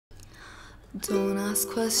Don't ask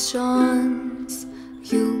questions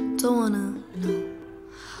you don't wanna know.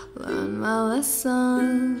 Learn my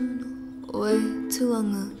lesson way too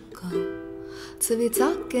long ago. To be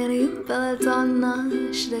talking to you,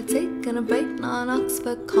 belladonna. Should have taken a break, not an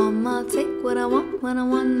Oxford comma. Take what I want when I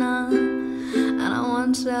wanna, and I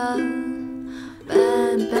want ya.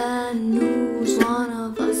 Bad news. One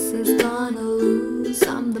of us is gonna lose.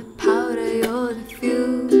 I'm the powder, you're the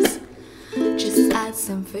fuse. Just add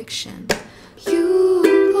some friction. You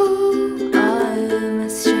are my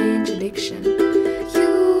strange addiction.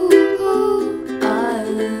 You are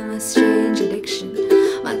my strange addiction.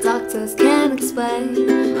 My doctors can't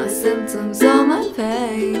explain my symptoms or my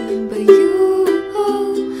pain, but you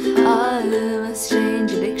are my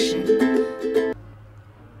strange addiction.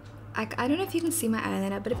 I don't know if you can see my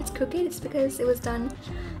eyeliner, but if it's crooked, it's because it was done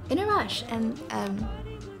in a rush, and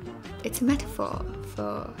it's a metaphor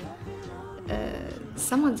for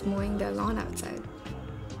someone's mowing their lawn outside.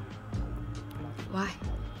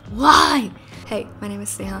 Why? Hey, my name is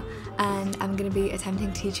Sneha, and I'm gonna be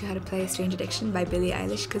attempting to teach you how to play Strange Addiction by Billie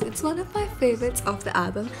Eilish, because it's one of my favorites of the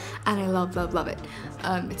album and I love it.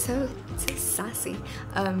 It's so sassy.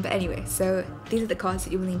 But anyway, so these are the chords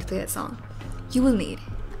that you will need to play that song. You will need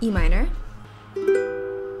E minor,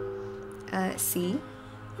 C,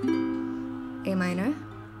 A minor,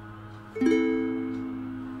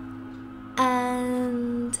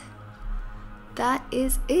 and that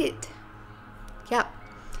is it. Yep.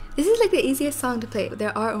 This is like the easiest song to play.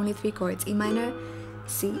 There are only 3 chords: E minor,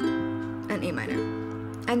 C, and A minor.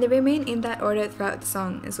 And they remain in that order throughout the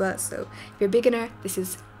song as well. So if you're a beginner, this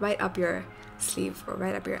is right up your sleeve or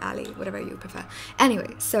right up your alley, whatever you prefer.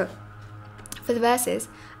 Anyway, so for the verses,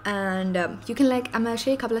 and you can I'm gonna show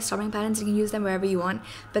you a couple of strumming patterns. You can use them wherever you want,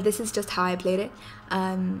 but this is just how I played it,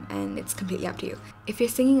 and it's completely up to you. If you're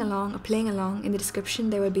singing along or playing along, in the description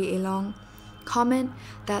there will be a long comment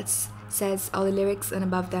that says all the lyrics, and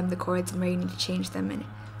above them the chords and where you need to change them and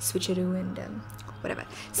switcheroo and whatever.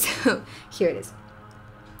 So here it is.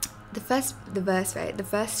 The verse, right? The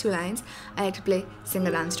first 2 lines I like to play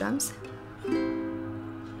single dance drums.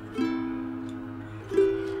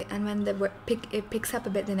 And when it picks up a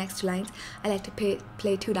bit, the next 2 lines, I like to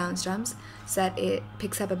play 2 dance drums so that it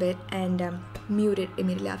picks up a bit, and mute it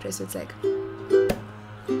immediately after, so it's like.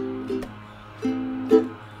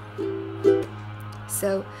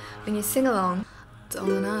 So when you sing along,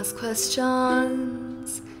 don't ask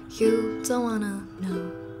questions you don't wanna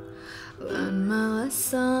know. Learn my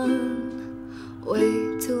lesson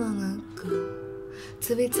way too long ago.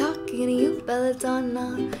 To be talking to you,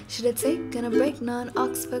 belladonna. Should have taken a break, not an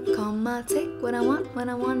Oxford comma. Take what I want when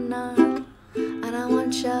I wanna, and I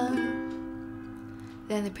want ya.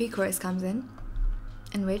 Then the pre-chorus comes in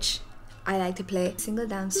which I like to play single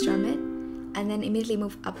dance drum it, and then immediately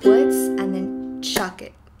move upwards, and then chuck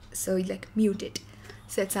it. So you mute it.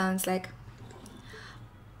 So it sounds like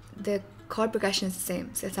the chord progression is the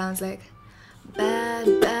same. So it sounds like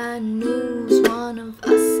bad news. One of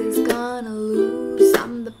us is gonna lose.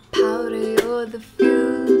 I'm the powder, you're the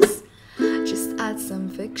fuse. Just add some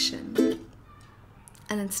fiction,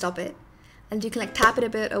 and then stop it. And you can tap it a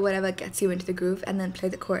bit or whatever gets you into the groove, and then play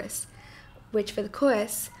the chorus. Which for the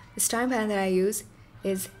chorus, the strumming pattern that I use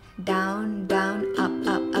is down, down, up,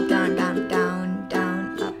 down, down, down,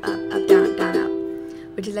 down, up, down, down, up,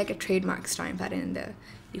 which is like a trademark strumming pattern in the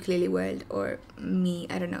ukulele world, or me,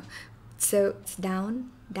 I don't know. So it's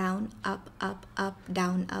down, down, up,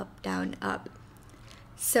 down, up.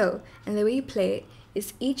 So, and the way you play it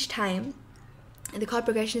is each time the chord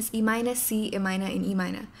progression is E minor, C, A minor, and E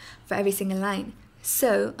minor for every single line.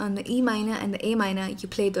 So on the E minor and the A minor, you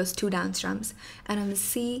play those 2 dance drums, and on the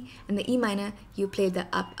C and the E minor, you play the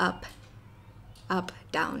up,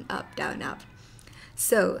 down, up.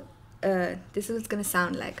 So this is what it's gonna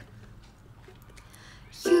sound like.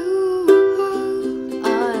 You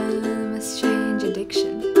are my strange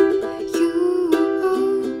addiction. You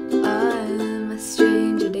are my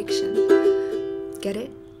strange addiction. Get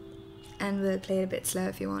it? And we'll play it a bit slow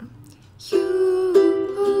if you want. You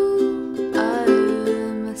are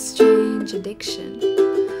my strange addiction.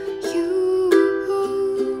 You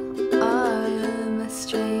are my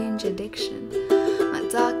strange addiction. My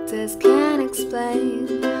doctors can't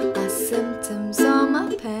explain my symptoms or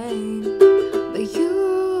my pain, but you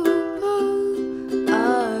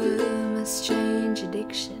are my strange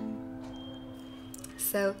addiction.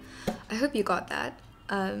 So I hope you got that.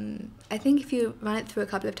 I think if you run it through a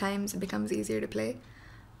couple of times, it becomes easier to play.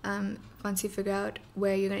 Once you figure out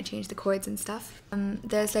where you're going to change the chords and stuff.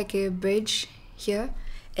 There's a bridge here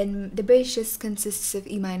and the bridge just consists of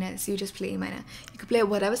E minor, so you just play E minor. You could play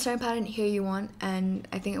whatever string pattern here you want, and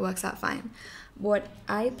I think it works out fine. What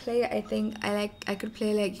I play, I think I could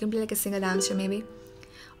play like, you can play like a single down strum maybe,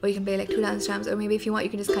 or you can play like 2 down strums, or maybe if you want you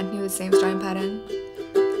can just continue the same string pattern.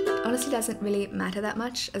 Honestly, doesn't really matter that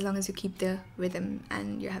much as long as you keep the rhythm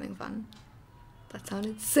and you're having fun. That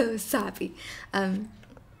sounded so sappy.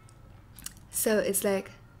 So it's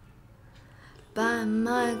like, by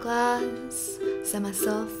my glass, set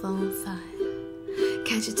myself on fire.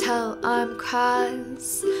 Can't you tell I'm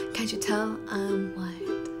cross? Can't you tell I'm white?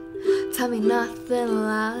 Tell me nothing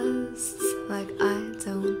lasts, like I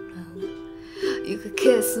don't know. You could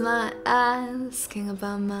kiss my ass, king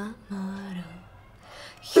about my motto.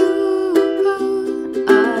 You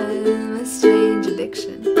are a strange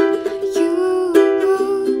addiction. You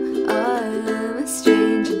are a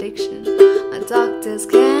strange addiction. My doctors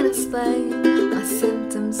can't explain my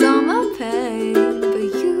symptoms or my pain, but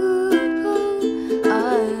you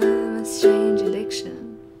are a strange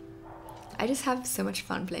addiction. I just have so much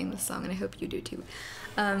fun playing this song, and I hope you do too.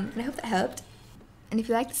 And I hope that helped. And if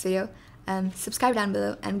you like this video, subscribe down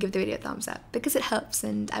below and give the video a thumbs up, because it helps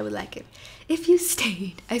and I would like it if you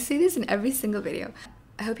stayed. I say this in every single video.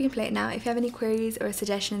 I hope you can play it now. If you have any queries or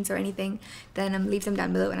suggestions or anything, then leave them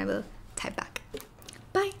down below and I will type back.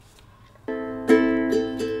 Bye!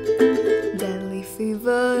 Deadly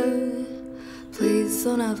fever, please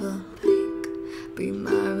don't ever be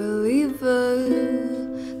my reliever,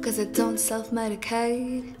 cause I don't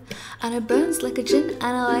self-medicate, and it burns like a gin and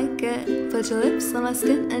I like it. Put your lips on my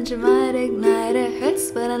skin and you might ignite it.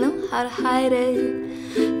 Hurts but I know how to hide it,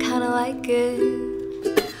 kinda like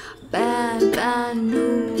it. Bad, bad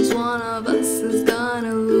news, one of us is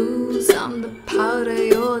gonna lose. I'm the powder,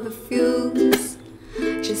 you're the fuse,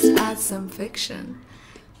 just add some fiction.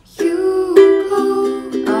 You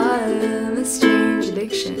are a strange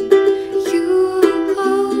addiction. You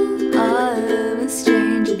are a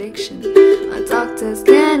strange addiction. My doctors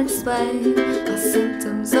can't explain my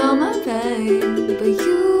symptoms or my pain, but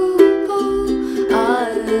you are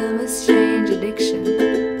a strange addiction.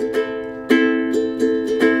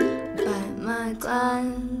 Bite my glass,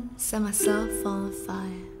 set myself on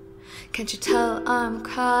fire. Can't you tell I'm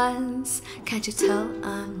cross? Can't you tell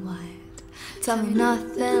I'm white? Tell me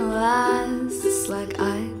nothing lasts, like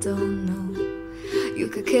I don't know. You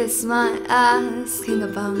could kiss my ass, king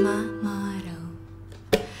about my motto.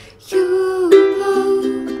 You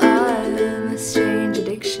are a strange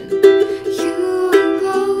addiction. You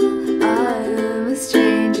are a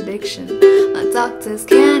strange addiction. My doctors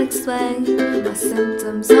can't explain my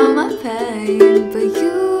symptoms or my pain, but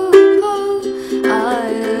you are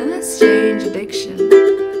a strange addiction.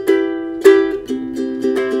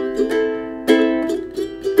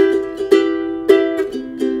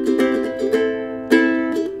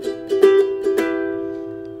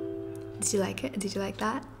 Did you like it? Did you like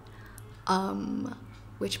that?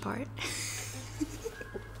 Which part?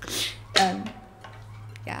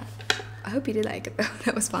 Yeah, I hope you did like it though.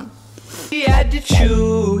 That was fun. She had to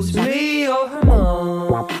choose me or her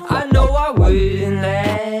mom. I know I wouldn't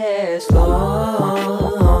last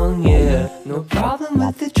long, yeah. No problem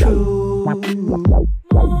with the truth.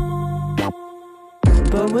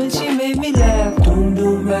 But when she made me laugh, doom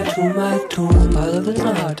doom right to my tune. All of it's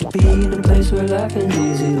not hard to be in a place where life is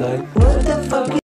easy. Like, what the fuck?